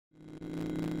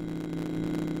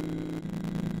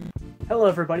Hello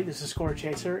everybody, this is Score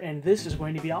Chaser, and this is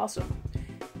going to be awesome.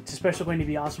 It's especially going to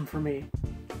be awesome for me.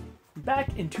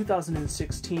 Back in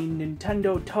 2016,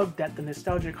 Nintendo tugged at the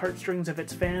nostalgic heartstrings of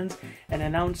its fans and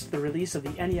announced the release of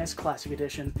the NES Classic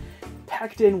Edition,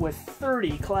 packed in with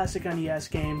 30 classic NES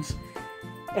games,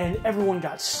 and everyone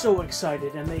got so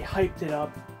excited and they hyped it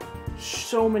up.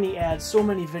 So many ads, so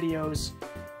many videos,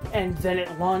 and then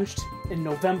it launched in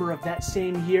November of that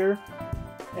same year,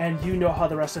 and you know how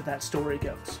the rest of that story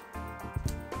goes.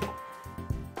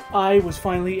 I was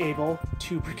finally able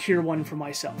to procure one for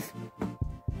myself.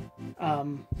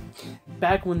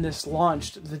 Back when this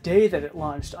launched, the day that it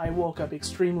launched, I woke up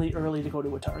extremely early to go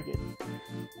to a Target.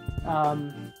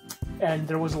 And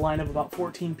there was a line of about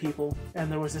 14 people, and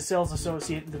there was a sales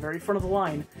associate at the very front of the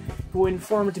line who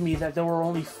informed me that there were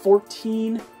only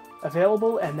 14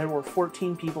 available and there were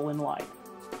 14 people in line.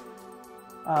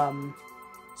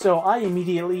 So I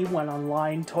immediately went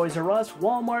online, Toys R Us,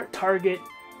 Walmart, Target,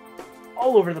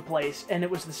 all over the place, and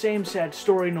it was the same sad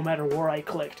story no matter where I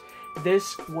clicked.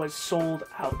 This was sold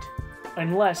out.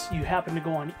 Unless you happen to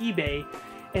go on eBay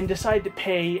and decide to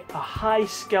pay a high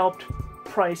scalped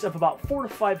price of about $400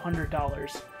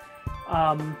 to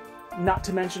 $500. Not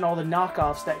to mention all the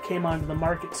knockoffs that came onto the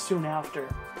market soon after.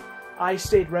 I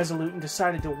stayed resolute and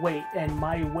decided to wait, and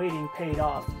my waiting paid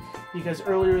off, because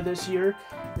earlier this year,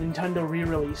 Nintendo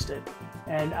re-released it,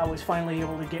 and I was finally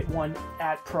able to get one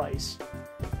at price.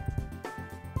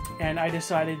 And I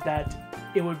decided that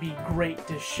it would be great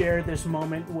to share this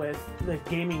moment with the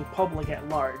gaming public at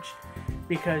large,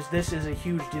 because this is a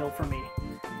huge deal for me.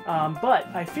 But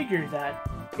I figured that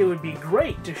it would be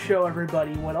great to show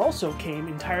everybody what also came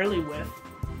entirely with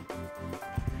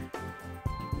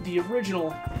the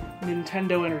original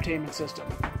Nintendo Entertainment System.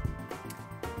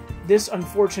 This,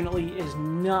 unfortunately, is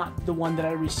not the one that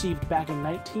I received back in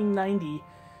 1990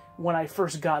 when I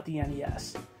first got the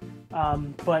NES.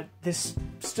 But this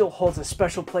still holds a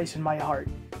special place in my heart.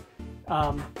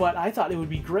 But I thought it would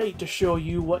be great to show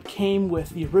you what came with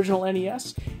the original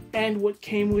NES and what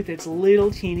came with its little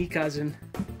teeny cousin.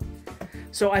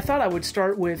 So I thought I would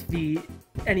start with the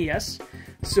NES,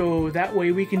 so that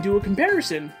way we can do a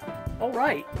comparison.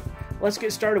 Alright, let's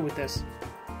get started with this.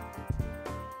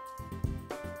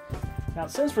 Now,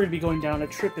 since we're going to be going down a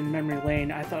trip in memory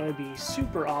lane, I thought it would be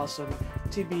super awesome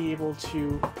to be able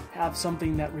to have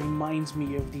something that reminds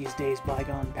me of these days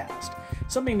bygone past.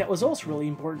 Something that was also really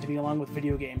important to me along with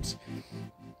video games.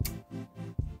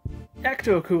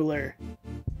 Ecto Cooler.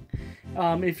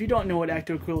 If you don't know what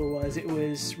Ecto Cooler was, it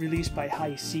was released by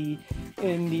High C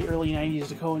in the early 90s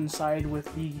to coincide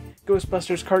with the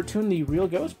Ghostbusters cartoon, The Real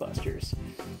Ghostbusters.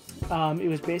 It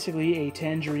was basically a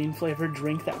tangerine-flavored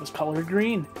drink that was colored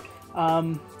green.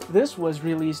 This was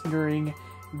released during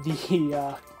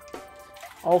the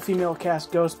all-female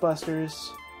cast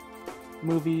Ghostbusters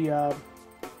movie a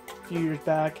few years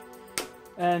back,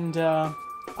 and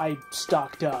I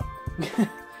stocked up.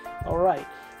 Alright,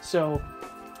 so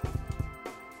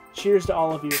cheers to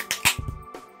all of you.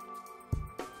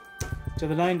 To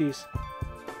the 90s.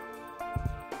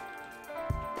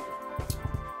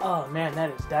 Oh man, that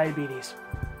is diabetes.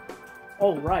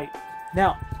 Alright,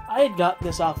 now, I had got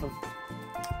this off of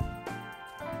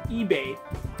eBay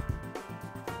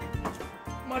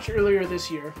much earlier this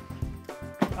year.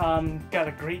 Got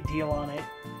a great deal on it,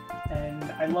 and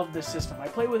I love this system. I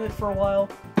played with it for a while,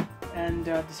 and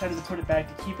decided to put it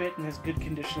back to keep it in as good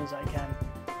condition as I can.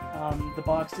 The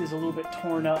box is a little bit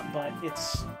torn up, but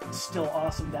it's still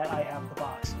awesome that I have the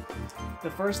box.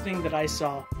 The first thing that I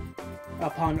saw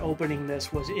upon opening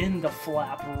this was in the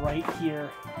flap right here.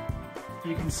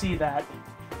 You can see that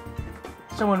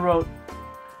someone wrote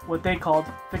what they called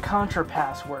the Contra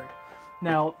password.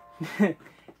 Now,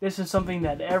 this is something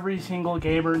that every single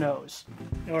gamer knows,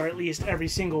 or at least every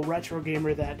single retro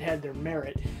gamer that had their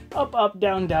merit. Up, up,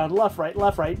 down, down, left,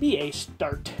 right, BA,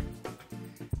 start.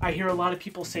 I hear a lot of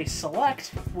people say select,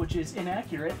 which is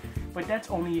inaccurate, but that's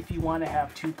only if you want to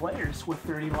have 2 players with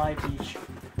 30 lives each.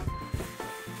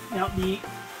 Now, the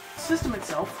system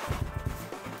itself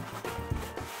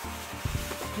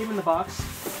came in the box,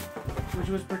 which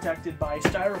was protected by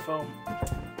styrofoam.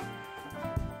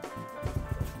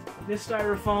 This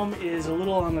styrofoam is a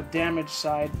little on the damaged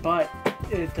side, but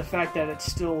the fact that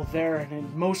it's still there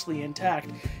and mostly intact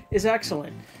is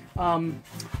excellent.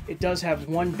 It does have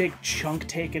one big chunk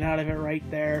taken out of it right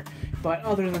there, but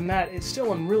other than that, it's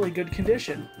still in really good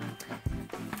condition.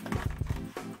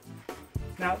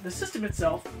 Now, the system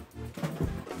itself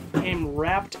came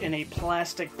wrapped in a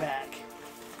plastic bag.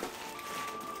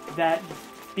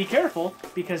 Be careful,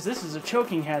 because this is a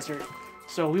choking hazard.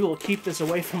 so we will keep this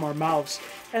away from our mouths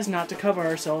as not to cover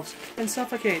ourselves and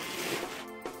suffocate.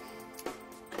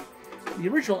 the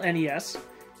original NES.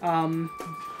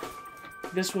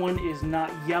 This one is not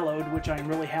yellowed, which I'm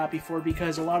really happy for,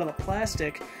 because a lot of the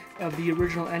plastic of the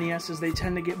original NESs, they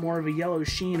tend to get more of a yellow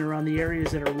sheen around the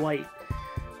areas that are white.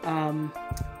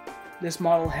 This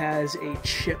model has a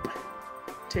chip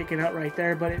taken out right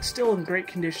there, but it's still in great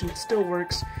condition. It still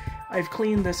works. I've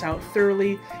cleaned this out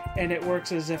thoroughly, and it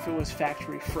works as if it was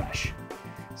factory fresh.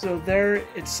 So there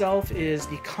itself is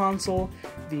the console,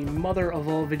 the mother of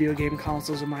all video game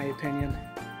consoles in my opinion.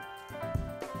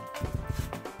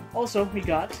 Also, we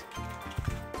got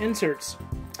inserts.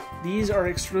 These are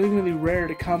extremely rare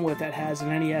to come with that has an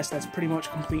NES that's pretty much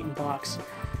complete in box.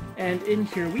 And in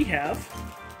here we have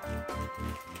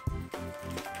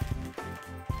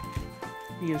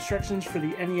the instructions for the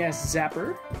NES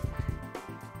Zapper,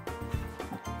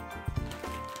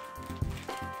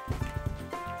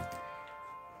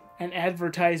 an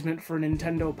advertisement for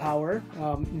Nintendo Power.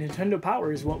 Nintendo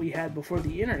Power is what we had before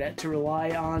the internet to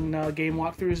rely on game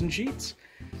walkthroughs and cheats.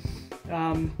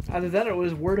 Either that or it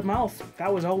was word of mouth.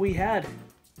 That was all we had.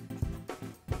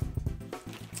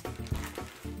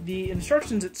 The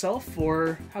instructions itself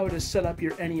for how to set up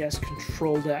your NES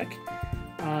control deck.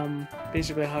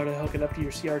 Basically how to hook it up to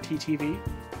your CRT TV.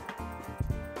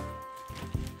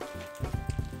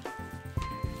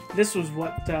 This was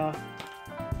what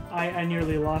I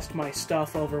nearly lost my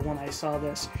stuff over when I saw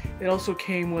this. It also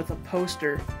came with a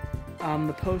poster.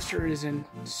 The poster is in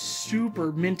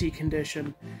super minty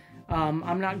condition.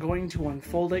 I'm not going to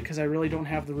unfold it because I really don't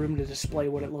have the room to display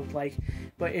what it looked like.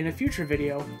 But in a future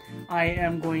video, I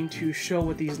am going to show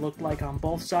what these looked like on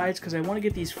both sides because I want to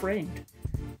get these framed.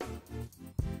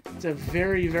 It's a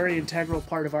very, very integral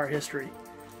part of our history.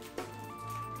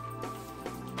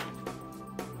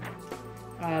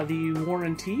 The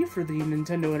warranty for the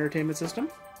Nintendo Entertainment System.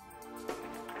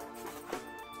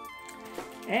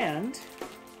 And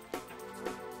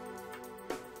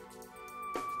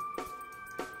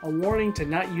a warning to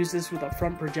not use this with a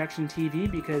front projection TV,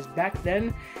 because back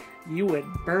then you would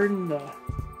burn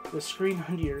the screen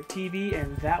onto your TV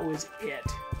and that was it.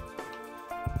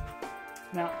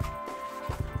 Now,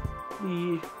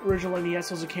 the original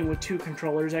NES also came with 2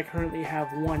 controllers. I currently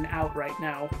have one out right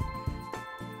now.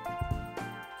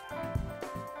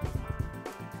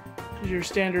 Your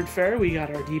standard fare, we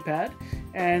got our D-pad,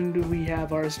 and we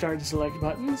have our start and select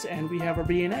buttons, and we have our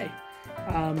B and A.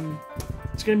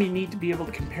 It's going to be neat to be able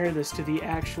to compare this to the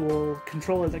actual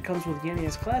controller that comes with the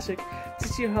NES Classic to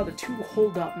see how the two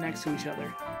hold up next to each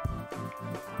other.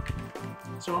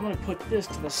 So I'm going to put this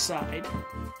to the side.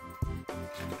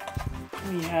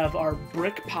 We have our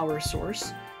brick power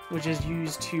source, which is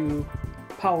used to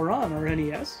power on our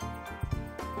NES.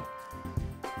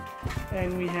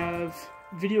 And we have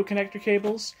video connector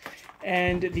cables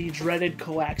and the dreaded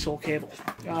coaxial cable.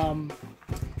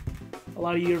 A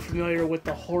lot of you are familiar with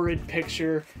the horrid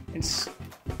picture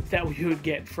that we would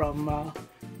get from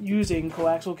using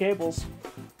coaxial cables.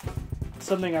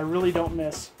 Something I really don't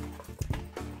miss.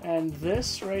 And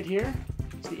this right here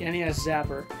is the NES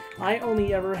Zapper. I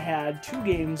only ever had 2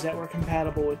 games that were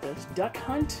compatible with this, Duck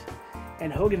Hunt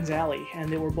and Hogan's Alley, and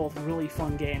they were both really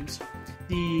fun games.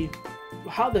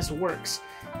 How this works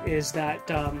is that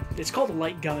it's called a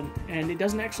light gun, and it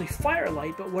doesn't actually fire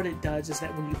light, but what it does is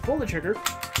that when you pull the trigger,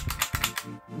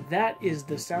 that is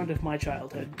the sound of my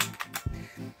childhood.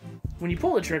 When you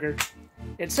pull the trigger,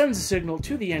 it sends a signal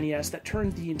to the NES that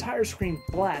turns the entire screen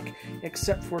black,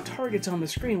 except for targets on the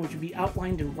screen, which would be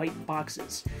outlined in white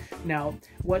boxes. Now,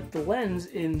 what the lens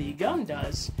in the gun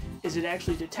does is it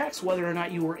actually detects whether or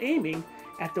not you were aiming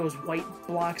at those white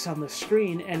blocks on the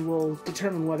screen and will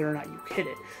determine whether or not you hit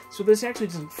it. So this actually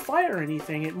doesn't fire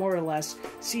anything, it more or less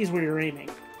sees where you're aiming.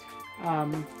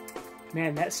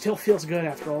 Man, that still feels good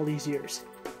after all these years.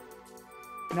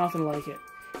 Nothing like it.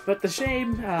 But the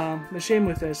shame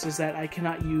with this is that I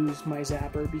cannot use my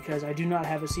Zapper because I do not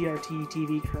have a CRT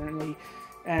TV currently,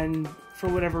 and for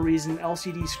whatever reason,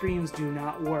 LCD screens do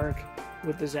not work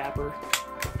with the Zapper.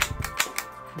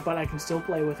 But I can still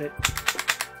play with it.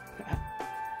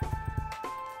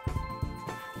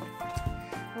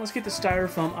 Let's get the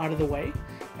styrofoam out of the way,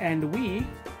 and we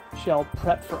shall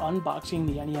prep for unboxing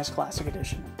the NES Classic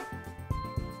Edition.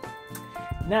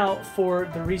 Now, for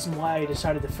the reason why I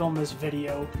decided to film this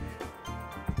video,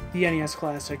 the NES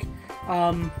Classic,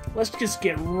 let's just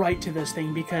get right to this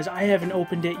thing because I haven't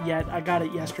opened it yet. I got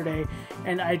it yesterday,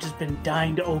 and I've just been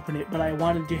dying to open it, but I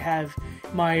wanted to have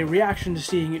my reaction to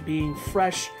seeing it being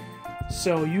fresh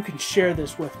so you can share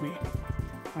this with me.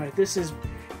 Alright, this has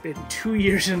been 2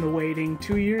 years in the waiting,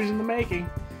 2 years in the making.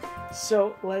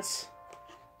 So let's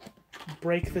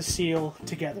break the seal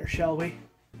together, shall we?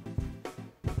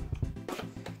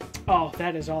 Oh,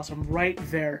 that is awesome. Right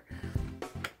there.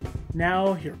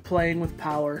 Now you're playing with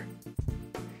power.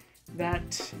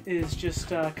 That is just,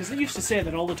 because they used to say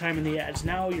that all the time in the ads,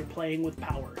 now you're playing with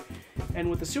power. And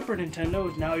with the Super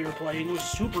Nintendo, now you're playing with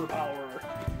superpower.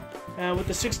 With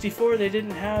the 64, they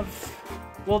didn't have,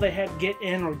 well, they had get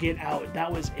in or get out. That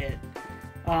was it.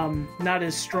 Not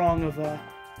as strong of a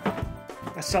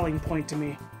selling point to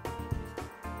me.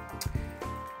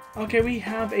 Okay, we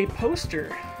have a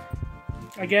poster.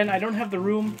 Again, I don't have the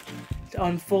room to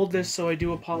unfold this, so I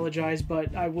do apologize,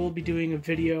 but I will be doing a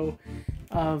video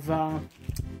of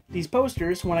these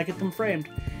posters when I get them framed.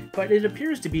 But it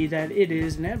appears to be that it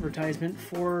is an advertisement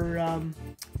for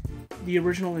the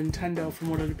original Nintendo, from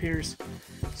what it appears.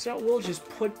 So we'll just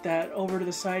put that over to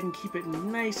the side and keep it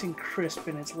nice and crisp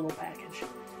in its little package.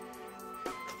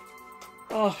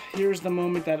 Oh, here's the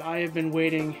moment that I have been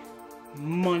waiting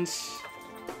months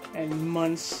and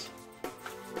months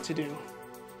to do.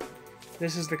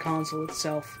 This is the console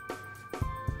itself,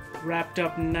 wrapped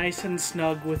up nice and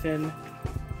snug within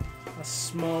a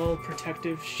small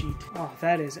protective sheet. Oh,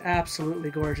 that is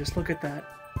absolutely gorgeous. Look at that.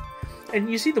 And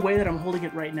you see the way that I'm holding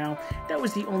it right now? That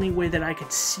was the only way that I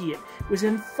could see it. It was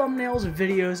in thumbnails of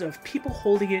videos of people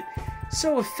holding it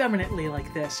so effeminately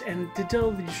like this. And to tell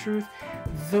the truth,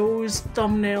 those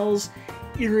thumbnails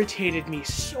irritated me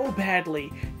so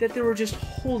badly that they were just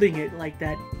holding it like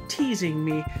that, teasing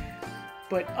me.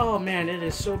 But oh man, it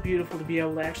is so beautiful to be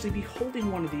able to actually be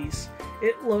holding one of these.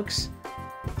 It looks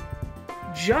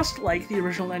just like the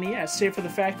original NES, save for the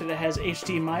fact that it has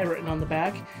HDMI written on the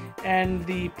back, and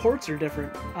the ports are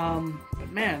different. But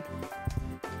man,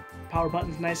 power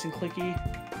button's nice and clicky.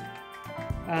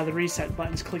 The reset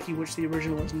button's clicky, which the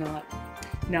original is not.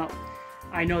 Now,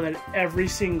 I know that every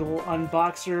single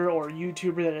unboxer or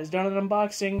YouTuber that has done an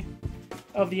unboxing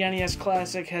of the NES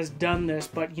Classic has done this,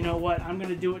 but you know what? I'm going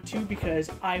to do it too because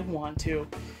I want to.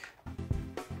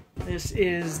 This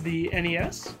is the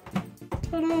NES.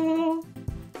 Ta-da!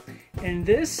 And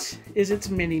this is its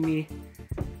mini-me.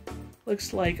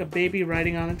 Looks like a baby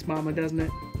riding on its mama, doesn't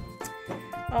it?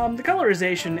 The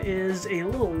colorization is a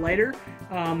little lighter.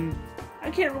 I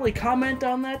can't really comment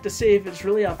on that to say if it's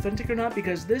really authentic or not,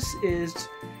 because this is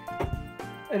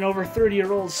an over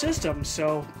 30-year-old system,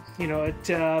 so you know, it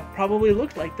probably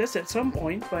looked like this at some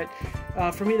point, but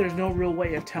for me there's no real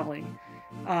way of telling.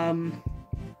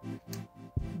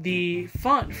 The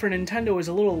font for Nintendo is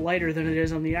a little lighter than it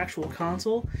is on the actual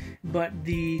console, but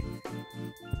the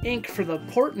ink for the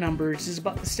port numbers is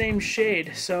about the same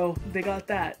shade, so they got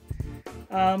that.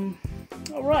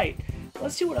 Alright,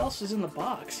 let's see what else is in the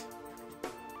box.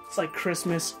 It's like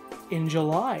Christmas in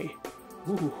July.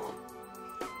 Ooh.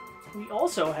 We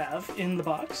also have in the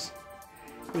box,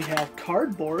 we have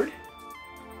cardboard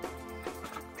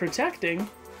protecting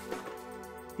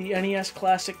the NES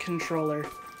Classic controller.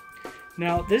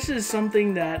 Now, this is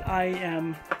something that I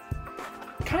am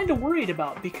kind of worried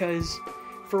about because,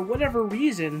 for whatever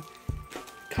reason,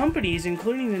 companies,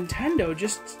 including Nintendo,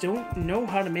 just don't know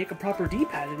how to make a proper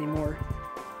D-pad anymore.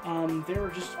 They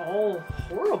were just all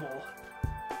horrible.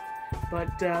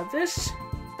 But this,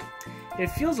 it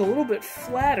feels a little bit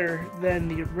flatter than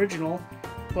the original,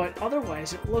 but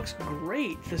otherwise it looks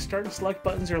great. The start and select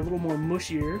buttons are a little more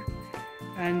mushier,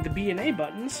 and the B and A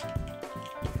buttons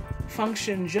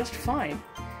function just fine.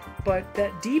 But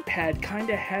that D-pad kind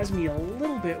of has me a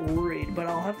little bit worried, but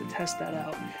I'll have to test that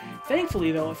out.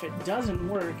 Thankfully though, if it doesn't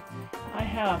work, I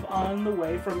have on the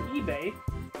way from eBay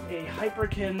a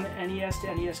Hyperkin NES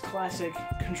to NES Classic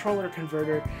controller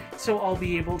converter, so I'll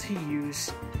be able to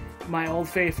use my Old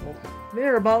Faithful.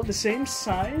 They're about the same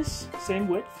size, same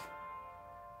width.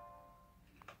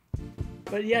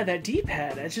 But yeah, that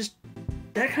D-pad,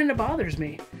 that kind of bothers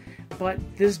me. But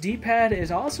this D-pad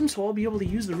is awesome, so I'll be able to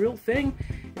use the real thing,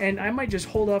 and I might just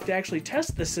hold off to actually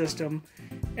test the system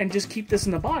and just keep this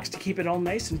in the box to keep it all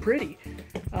nice and pretty.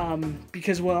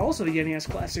 Because when also the NES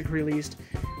Classic released,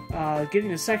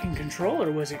 getting a second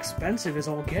controller was expensive as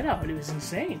all get out. It was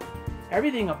insane.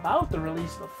 Everything about the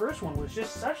release of the first one was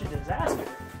just such a disaster.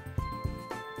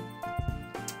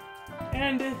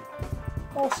 And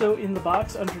also in the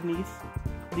box underneath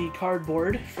the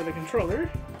cardboard for the controller,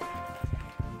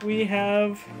 we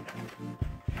have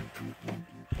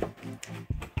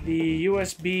the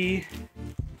USB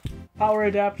power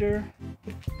adapter,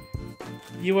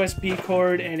 USB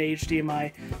cord, and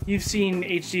HDMI. You've seen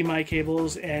HDMI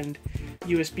cables and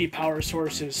USB power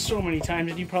sources so many times,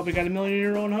 and you probably got a million in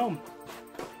your own home.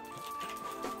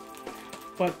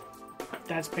 But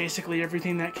that's basically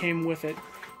everything that came with it,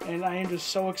 and I am just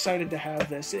so excited to have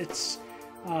this. It's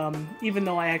even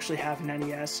though I actually have an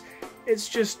NES, it's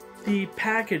just the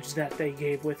package that they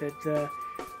gave with it, the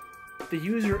the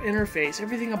user interface,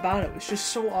 everything about it was just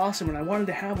so awesome, and I wanted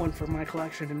to have one for my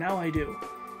collection, and now I do.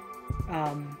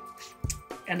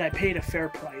 And I paid a fair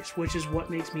price, which is what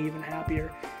makes me even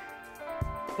happier.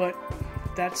 But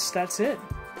that's it.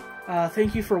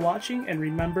 Thank you for watching, and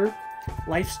remember,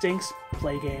 life stinks,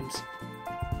 play games.